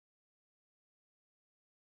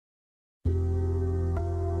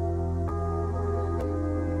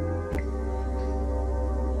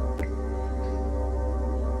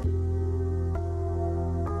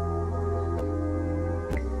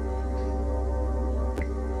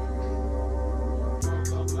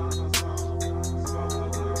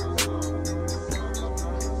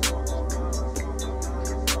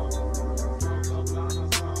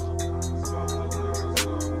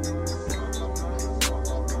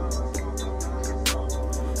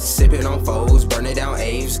Sipping on foes, burning down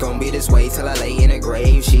Aves. Gon' be this way till I lay in a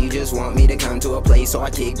grave. She just want me to come to a place, so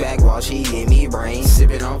I kick back while she give me brain.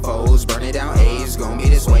 Sipping on foes, burning down Aves. Gon' be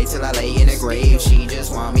this way till I lay in a grave. She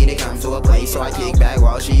just want me to come to a place, so I kick back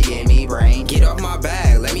while she give me brain. Get off my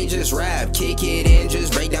bag, let me just rap. Kick it in,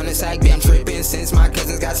 just break down the sack. Been tripping since my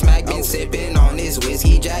cousins got smacked. Been sipping on this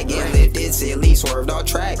whiskey jack. Get lifted, silly, swerved off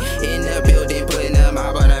track. In the building, putting them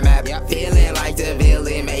up on the map. Feeling like the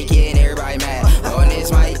villain, making everybody mad. On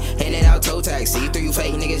this mic, handing out toe tags. See through you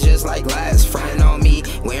fake niggas just like glass. Frontin' on me,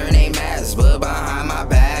 wearing a mask, but behind my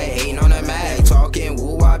back, hating on the mag. Talking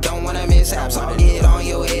woo, I don't wanna mishaps. I'll get on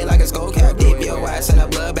your head like a skull cap. Dip your ass in a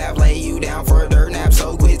bloodbath, lay you down for a dirt nap.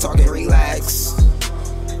 So quit talking, relax.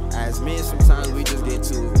 As men, sometimes we just get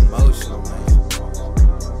too emotional, man.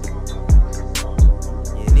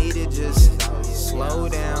 You need to just slow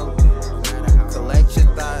down, collect your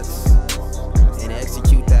thoughts, and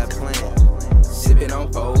execute that plan. Sipping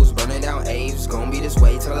on foes, burning down Aves. Gon' be this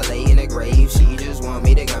way till I lay in a grave. She just want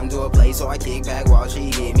me to come to a place, so I kick back while she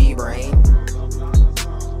give me brain.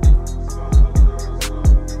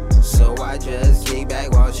 So I just kick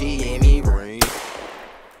back while she give me